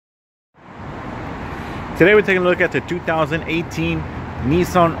Today we're taking a look at the 2018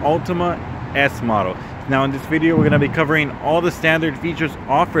 Nissan Altima S model. Now in this video we're going to be covering all the standard features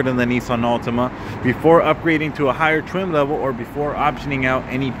offered in the Nissan Altima before upgrading to a higher trim level or before optioning out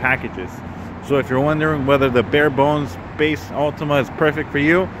any packages. So if you're wondering whether the bare bones base Altima is perfect for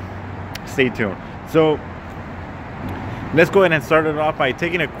you, stay tuned. So let's go ahead and start it off by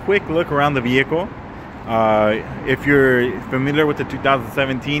taking a quick look around the vehicle. If you're familiar with the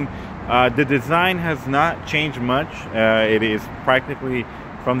 2017, the design has not changed much. It is practically,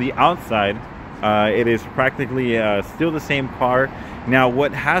 from the outside, it is practically still the same car. Now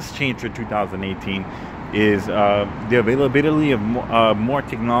what has changed for 2018 is the availability of more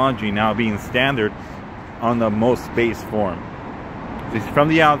technology now being standard on the most base form. From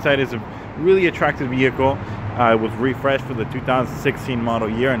the outside, is a really attractive vehicle. It was refreshed for the 2016 model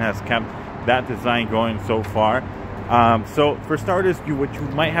year and has kept that design going so far. So for starters, what you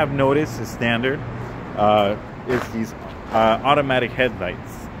might have noticed is standard is these automatic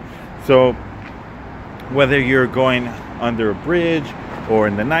headlights. So whether you're going under a bridge or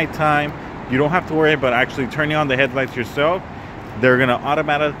in the nighttime, you don't have to worry about actually turning on the headlights yourself. They're going to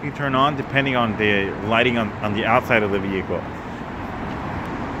automatically turn on depending on the lighting on the outside of the vehicle.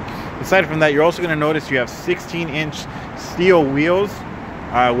 Aside from that, you're also going to notice you have 16-inch steel wheels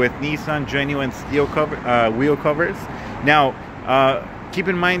with Nissan genuine steel wheel covers. Now, keep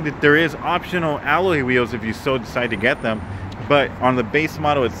in mind that there is optional alloy wheels if you so decide to get them, but on the base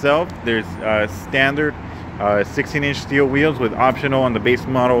model itself, there's standard 16-inch steel wheels with optional on the base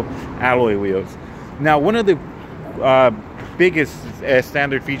model alloy wheels. Now, one of the biggest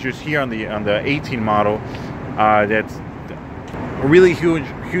standard features here on the 18 model that's a really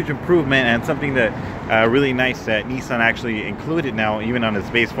huge improvement, and something that really nice that Nissan actually included now even on its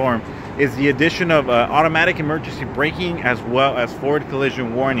base form, is the addition of automatic emergency braking as well as forward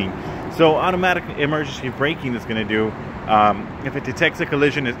collision warning. So automatic emergency braking is going to do, if it detects a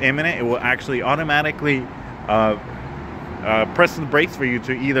collision is imminent, it will actually automatically press the brakes for you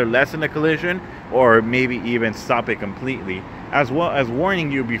to either lessen the collision or maybe even stop it completely, as well as warning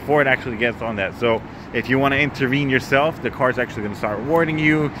you before it actually gets on that. So if you want to intervene yourself, the car's actually going to start warning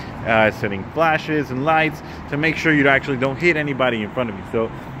you, setting flashes and lights to make sure you actually don't hit anybody in front of you. So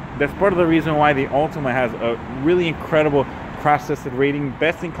that's part of the reason why the Altima has a really incredible crash-tested rating,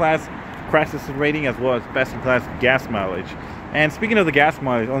 best-in-class crash-tested rating, as well as best-in-class gas mileage. And speaking of the gas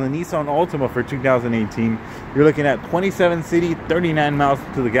mileage, on the Nissan Altima for 2018, you're looking at 27 city, 39 miles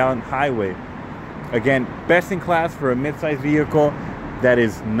to the gallon highway. Again, best in class for a mid-size vehicle that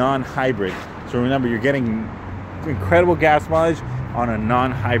is non-hybrid. So remember, you're getting incredible gas mileage on a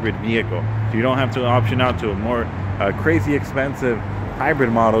non-hybrid vehicle. So you don't have to option out to a more crazy expensive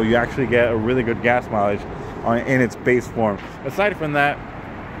hybrid model. You actually get a really good gas mileage in its base form. Aside from that,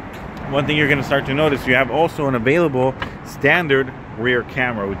 one thing you're going to start to notice, you have also an available standard rear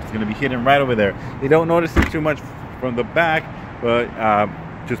camera, which is going to be hidden right over there. You don't notice it too much from the back, but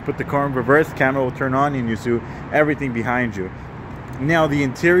just put the car in reverse, camera will turn on and you see everything behind you. Now the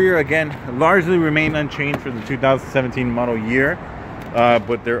interior, again, largely remained unchanged for the 2017 model year,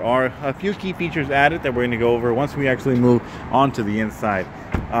 but there are a few key features added that we're going to go over once we actually move on to the inside.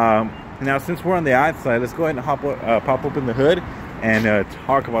 Now since we're on the outside, let's go ahead and pop open the hood and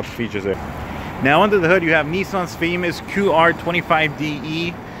talk about the features there. Now under the hood you have Nissan's famous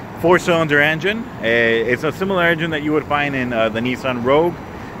QR25DE 4-cylinder engine. It's a similar engine that you would find in the Nissan Rogue,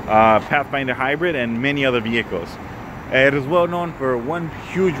 Pathfinder Hybrid, and many other vehicles. It is well known for one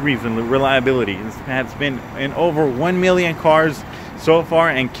huge reason: reliability. It has been in over 1 million cars so far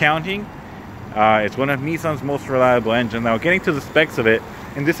and counting. It's one of Nissan's most reliable engines. Now getting to the specs of it,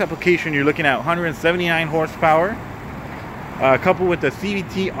 in this application you're looking at 179 horsepower, coupled with the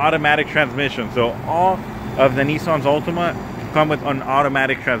CVT automatic transmission. So all of the Nissan's Altima come with an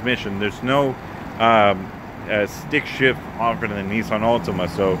automatic transmission. There's no stick shift offered in the Nissan Altima.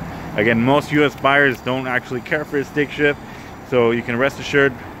 So again, most US buyers don't actually care for a stick shift, so you can rest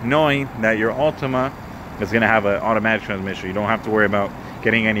assured knowing that your Altima is going to have an automatic transmission. You don't have to worry about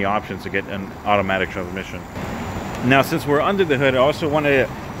getting any options to get an automatic transmission. Now since we're under the hood, I also wanted to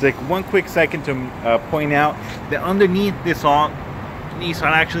take one quick second to point out that underneath this all,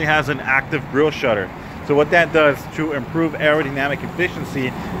 Nissan actually has an active grille shutter. So what that does to improve aerodynamic efficiency,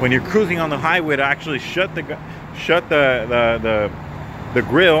 when you're cruising on the highway, to actually shut the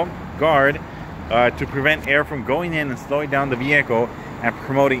grille guard to prevent air from going in and slowing down the vehicle and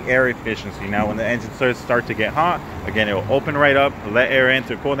promoting air efficiency. Now when the engine starts to get hot, again, it will open right up, let air in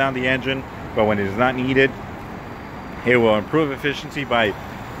to cool down the engine, but when it is not needed, it will improve efficiency by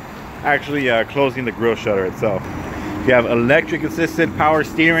actually closing the grille shutter itself. You have electric assisted power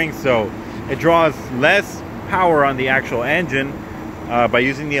steering, so it draws less power on the actual engine by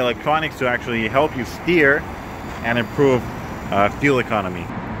using the electronics to actually help you steer and improve fuel economy.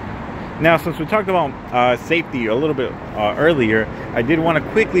 Now, since we talked about safety a little bit earlier, I did want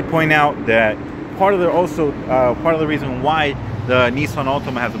to quickly point out that part of the reason why the Nissan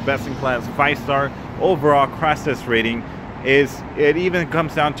Altima has a best-in-class 5-star overall crash test rating is it even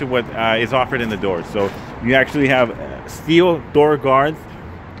comes down to what is offered in the doors. So you actually have steel door guards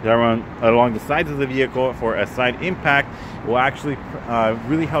that run along the sides of the vehicle for a side impact. Will actually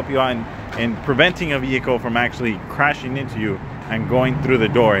really help you on in preventing a vehicle from actually crashing into you and going through the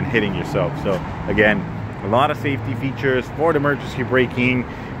door and hitting yourself. So again, a lot of safety features, forward emergency braking,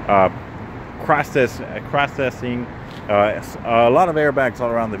 crash testing, a lot of airbags all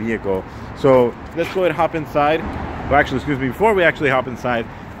around the vehicle. So let's go ahead and hop inside. Well, actually, excuse me, before we actually hop inside,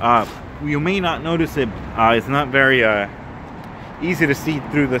 you may not notice it. It's not very easy to see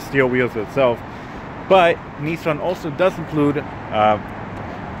through the steel wheels itself, but Nissan also does include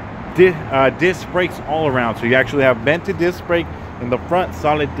disc brakes all around. So you actually have vented disc brake in the front,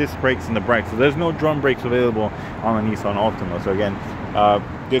 solid disc brakes in the back. So there's no drum brakes available on the Nissan Altima. So again,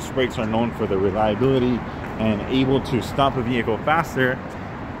 disc brakes are known for the reliability and able to stop a vehicle faster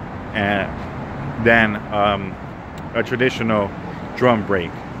than a traditional drum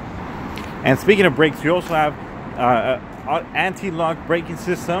brake. And speaking of brakes, you also have anti-lock braking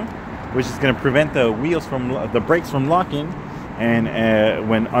system, which is going to prevent the wheels from the brakes from locking, and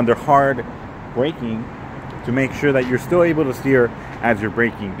when under hard braking, to make sure that you're still able to steer as you're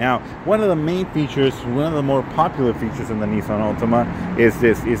braking. Now, one of the main features, one of the more popular features in the Nissan Altima is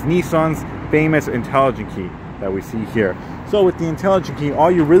Nissan's famous intelligent key that we see here. So with the intelligent key, all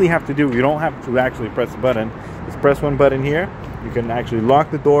you really have to do, you don't have to actually press a button, just press one button here. You can actually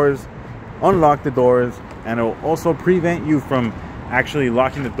lock the doors, unlock the doors, and it will also prevent you from actually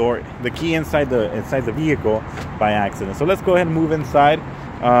locking the door, the key inside the vehicle by accident. So let's go ahead and move inside.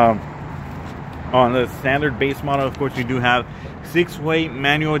 On the standard base model, of course, you do have 6-way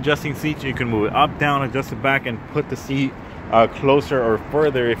manual adjusting seats. You can move it up, down, adjust it back, and put the seat closer or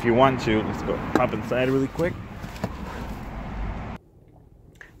further if you want to. Let's go hop inside really quick.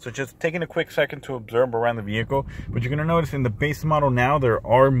 So just taking a quick second to observe around the vehicle. But you're going to notice in the base model now, there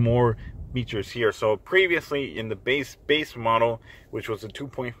are more features here. So previously in the base model, which was a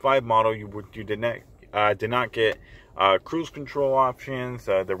 2.5 model, you did not get cruise control options,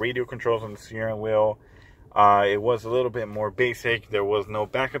 the radio controls on the steering wheel. It was a little bit more basic. There was no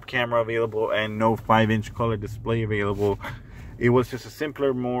backup camera available and no 5-inch color display available. It was just a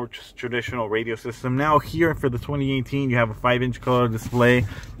simpler, more just traditional radio system. Now here for the 2018, you have a 5-inch color display.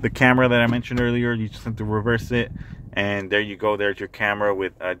 The camera that I mentioned earlier, you just have to reverse it, and there you go. There's your camera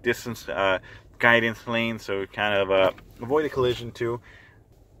with a distance guidance lane, so kind of avoid a collision too.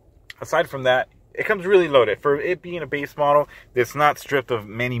 Aside from that, it comes really loaded. For it being a base model, it's not stripped of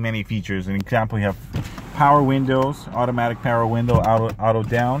many features. An example, you have power windows, automatic power window, auto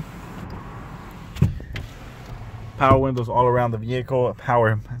down. Power windows all around the vehicle,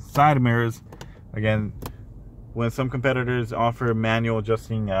 power side mirrors. Again, when some competitors offer manual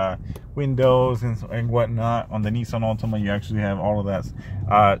adjusting windows and whatnot, on the Nissan Altima, you actually have all of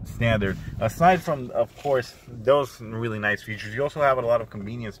that standard. Aside from, of course, those really nice features, you also have a lot of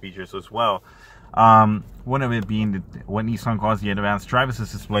convenience features as well. One of it being what Nissan calls the advanced driver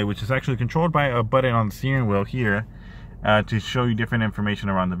assist display, which is actually controlled by a button on the steering wheel here. To show you different information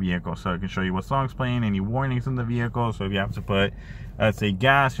around the vehicle. So it can show you what song's playing, any warnings in the vehicle. So if you have to put, say,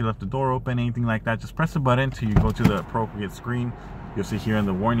 gas, you left the door open, anything like that, just press the button till you go to the appropriate screen. You'll see here in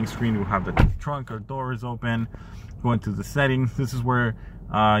the warning screen, you'll have the trunk or door is open. Go into the settings. This is where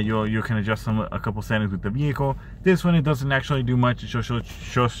you can adjust a couple settings with the vehicle. This one, it doesn't actually do much. It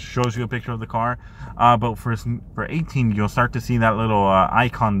shows you a picture of the car. But for 18, you'll start to see that little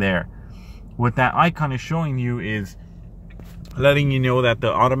icon there. What that icon is showing you is letting you know that the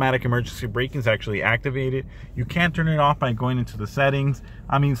automatic emergency braking is actually activated. You can turn it off by going into the settings.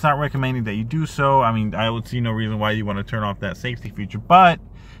 I mean, it's not recommending that you do so. I mean, I would see no reason why you want to turn off that safety feature, but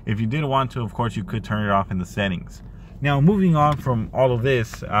if you did want to, of course, you could turn it off in the settings. Now, moving on from all of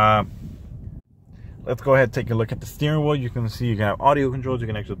this, let's go ahead and take a look at the steering wheel. You can see you can have audio controls. You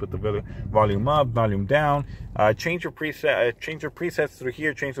can actually put the volume up, volume down, change your presets through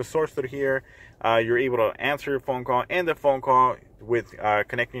here, change the source through here. You're able to answer your phone call and the phone call with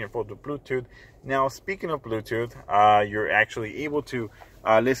connecting your phone to Bluetooth. Now, speaking of Bluetooth, you're actually able to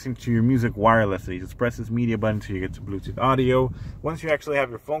listen to your music wirelessly. Just press this media button until you get to Bluetooth audio. Once you actually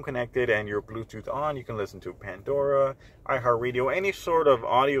have your phone connected and your Bluetooth on, you can listen to Pandora, iHeartRadio, any sort of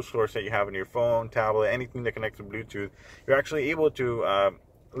audio source that you have in your phone, tablet, anything that connects to Bluetooth. You're actually able to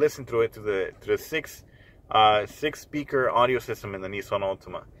listen through it to the six speaker audio system in the Nissan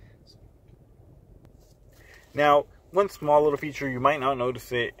Altima. Now, one small little feature, you might not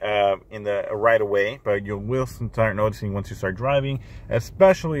notice it right away, but you will start noticing once you start driving,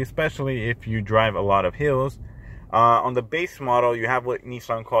 especially if you drive a lot of hills. On the base model, you have what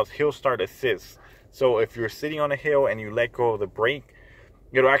Nissan calls hill start assist. So if you're sitting on a hill and you let go of the brake,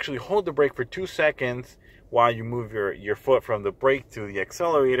 it'll actually hold the brake for 2 seconds while you move your foot from the brake to the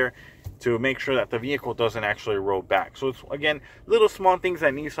accelerator to make sure that the vehicle doesn't actually roll back. So it's, again, little small things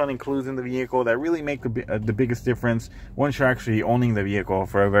that Nissan includes in the vehicle that really make the biggest difference once you're actually owning the vehicle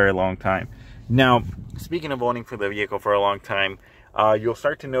for a very long time. Now, speaking of owning for the vehicle for a long time, you'll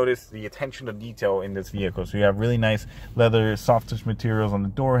start to notice the attention to detail in this vehicle. So you have really nice leather, soft touch materials on the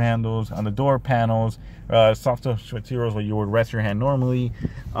door handles, on the door panels, soft touch materials where you would rest your hand normally,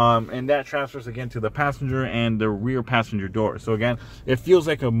 and that transfers again to the passenger and the rear passenger door. So again, it feels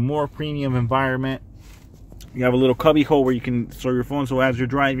like a more premium environment. You have a little cubby hole where you can store your phone, so as you're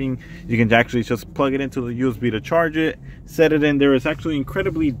driving, you can actually just plug it into the USB to charge it, set it in there. It's actually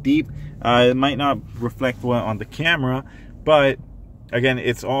incredibly deep. It might not reflect well on the camera, but again,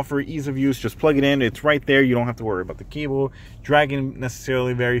 it's all for ease of use. Just plug it in. It's right there. You don't have to worry about the cable dragging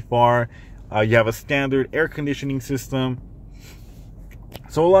necessarily very far. You have a standard air conditioning system.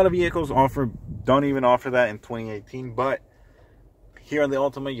 So a lot of vehicles don't even offer that in 2018. But here on the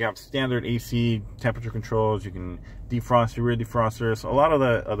Altima, you have standard AC temperature controls. You can defrost your rear defrosters. A lot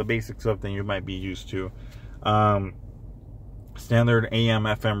of the basic stuff that you might be used to. Standard AM,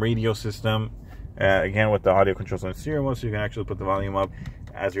 FM radio system. Again, with the audio controls on the steering wheel, so you can actually put the volume up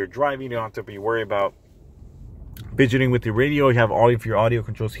as you're driving. You don't have to be worried about fidgeting with the radio. You have all of your audio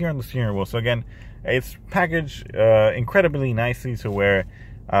controls here on the steering wheel. So again, it's packaged incredibly nicely to where,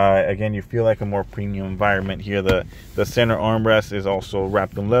 again, you feel like a more premium environment here. The center armrest is also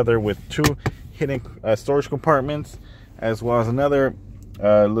wrapped in leather with 2 hidden storage compartments, as well as another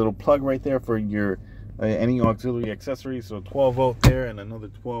little plug right there for your any auxiliary accessories. So 12 volt there and another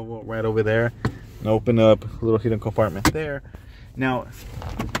 12 volt right over there. And open up a little hidden compartment there. Now,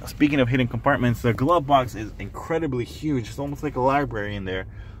 speaking of hidden compartments, the glove box is incredibly huge. It's almost like a library in there.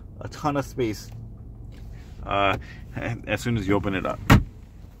 A ton of space as soon as you open it up.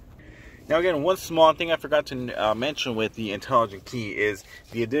 Now again, one small thing I forgot to mention with the intelligent key is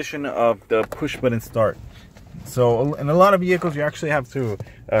the addition of the push button start. So in a lot of vehicles, you actually have to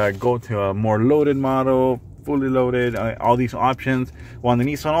go to a more loaded model, fully loaded, all these options. Well, on the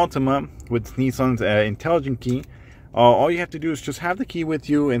Nissan Altima, with Nissan's intelligent key, all you have to do is just have the key with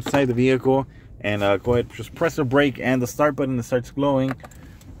you inside the vehicle, and go ahead, just press the brake and the start button that starts glowing.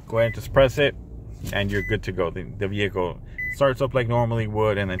 Go ahead and just press it, and you're good to go. The vehicle starts up like normally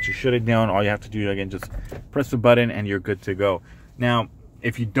would, and then to shut it down, all you have to do, again, just press the button and you're good to go. Now,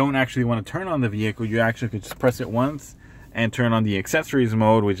 if you don't actually want to turn on the vehicle, you actually could just press it once and turn on the accessories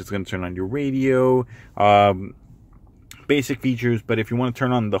mode, which is going to turn on your radio, basic features. But if you want to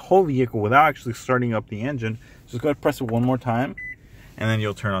turn on the whole vehicle without actually starting up the engine, just go ahead and press it one more time, and then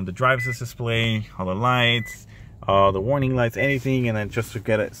you'll turn on the drive assist display, all the lights, the warning lights, anything. And then just to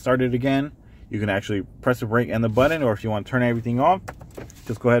get it started again, you can actually press the brake and the button, or if you want to turn everything off,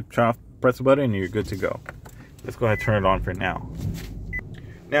 just go ahead, press the button, and you're good to go. Let's go ahead and turn it on for now.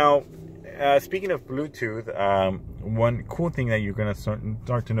 Now, speaking of Bluetooth, one cool thing that you're going to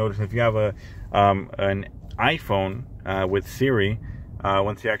start to notice, if you have an iPhone with Siri,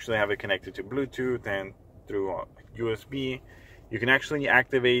 once you actually have it connected to Bluetooth and through USB, you can actually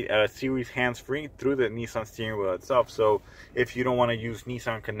activate Siri's hands-free through the Nissan steering wheel itself. So if you don't want to use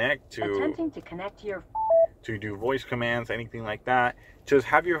Nissan Connect to do voice commands, anything like that, just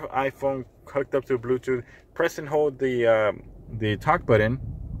have your iPhone hooked up to Bluetooth, press and hold the talk button,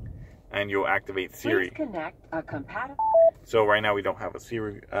 and you'll activate Siri. Please connect a compatible. So right now we don't have a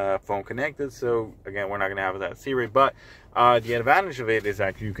Siri phone connected, so again, we're not going to have that Siri. But the advantage of it is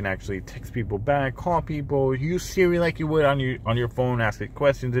that you can actually text people back, call people, use Siri like you would on your phone, ask it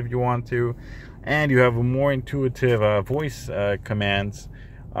questions if you want to, and you have a more intuitive voice commands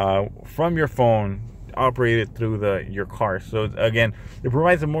from your phone operated through your car. So again, it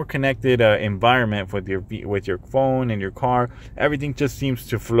provides a more connected environment with your phone and your car. Everything just seems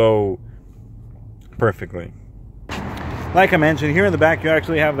to flow perfectly. Like I mentioned, here in the back you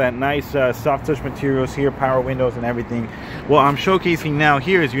actually have that nice soft touch materials here, power windows and everything. What I'm showcasing now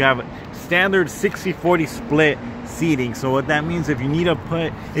here is you have standard 60-40 split seating. So what that means, if you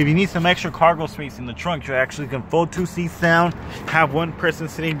need some extra cargo space in the trunk, you actually can fold 2 seats down, have one person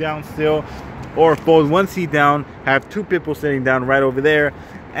sitting down still, or fold 1 seat down, have 2 people sitting down right over there,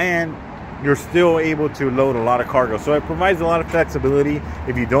 and you're still able to load a lot of cargo. So it provides a lot of flexibility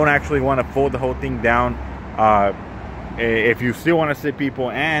if you don't actually want to fold the whole thing down. If you still want to sit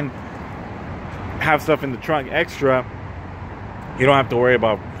people and have stuff in the trunk extra, you don't have to worry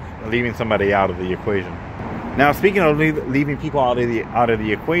about leaving somebody out of the equation. Now, speaking of leaving people out of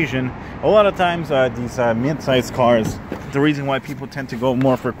the equation, a lot of times these mid-sized cars, the reason why people tend to go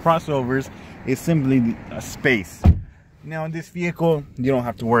more for crossovers is simply space. Now, in this vehicle, you don't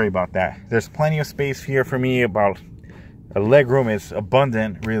have to worry about that. There's plenty of space here for me. About leg room is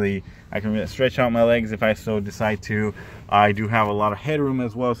abundant, really. I can stretch out my legs if I so decide to. I do have a lot of headroom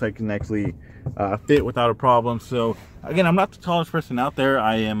as well, so I can actually fit without a problem. So again, I'm not the tallest person out there.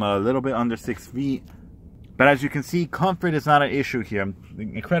 I am a little bit under 6 feet. But as you can see, comfort is not an issue here. I'm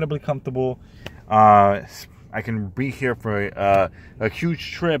incredibly comfortable. I can be here for a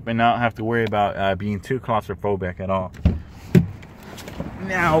huge trip and not have to worry about being too claustrophobic at all.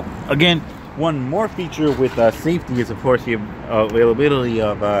 Now, again, one more feature with safety is, of course, the availability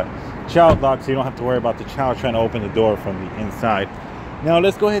of child lock, so you don't have to worry about the child trying to open the door from the inside. Now,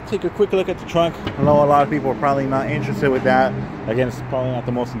 let's go ahead and take a quick look at the trunk. I know a lot of people are probably not interested with that. Again, it's probably not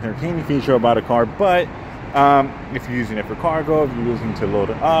the most entertaining feature about a car, but if you're using it for cargo, if you're using it to load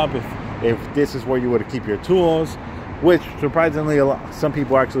it up, if this is where you would keep your tools, which surprisingly some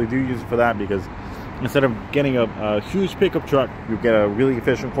people actually do use it for that, because instead of getting a huge pickup truck, you get a really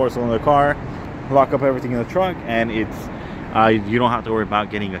efficient four-cylinder car, lock up everything in the trunk, and it's you don't have to worry about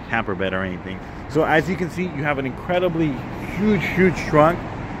getting a camper bed or anything. So as you can see, you have an incredibly huge trunk.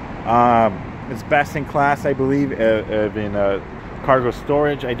 It's best in class, I believe, in cargo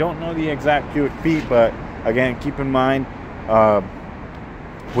storage. I don't know the exact cubic feet, but again, keep in mind,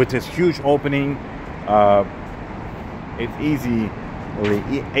 with this huge opening, it's easily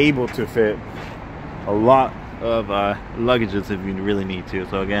able to fit a lot of luggages if you really need to.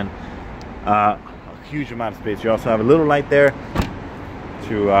 So again, a huge amount of space. You also have a little light there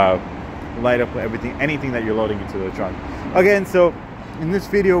to light up anything that you're loading into the trunk. Again, so in this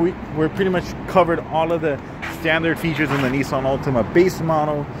video, we're pretty much covered all of the standard features in the Nissan Altima base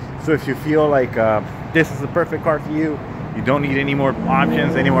model. So if you feel like this is the perfect car for you, you don't need any more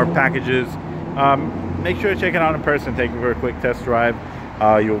options, any more packages, make sure to check it out in person, take it for a quick test drive.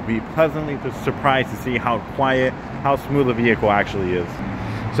 You'll be pleasantly surprised to see how quiet, how smooth the vehicle actually is.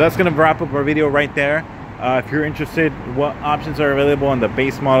 So that's going to wrap up our video right there. If you're interested what options are available on the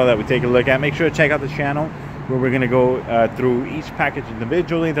base model that we take a look at, make sure to check out the channel where we're going to go through each package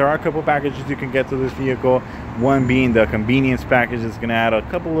individually. There are a couple packages you can get to this vehicle, one being the convenience package is going to add a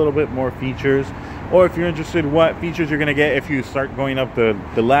couple little bit more features. Or if you're interested what features you're going to get if you start going up the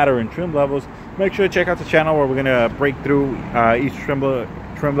ladder in trim levels, make sure to check out the channel where we're going to break through each trim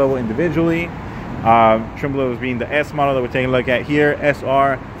level individually. Trim levels being the S model that we're taking a look at here,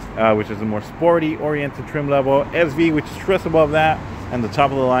 SR, which is a more sporty oriented trim level, SV, which is just above that, and the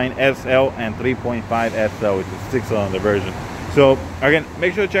top of the line SL and 3.5 SL, which is 6-cylinder version. So again,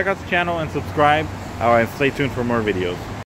 make sure to check out the channel and subscribe, and stay tuned for more videos.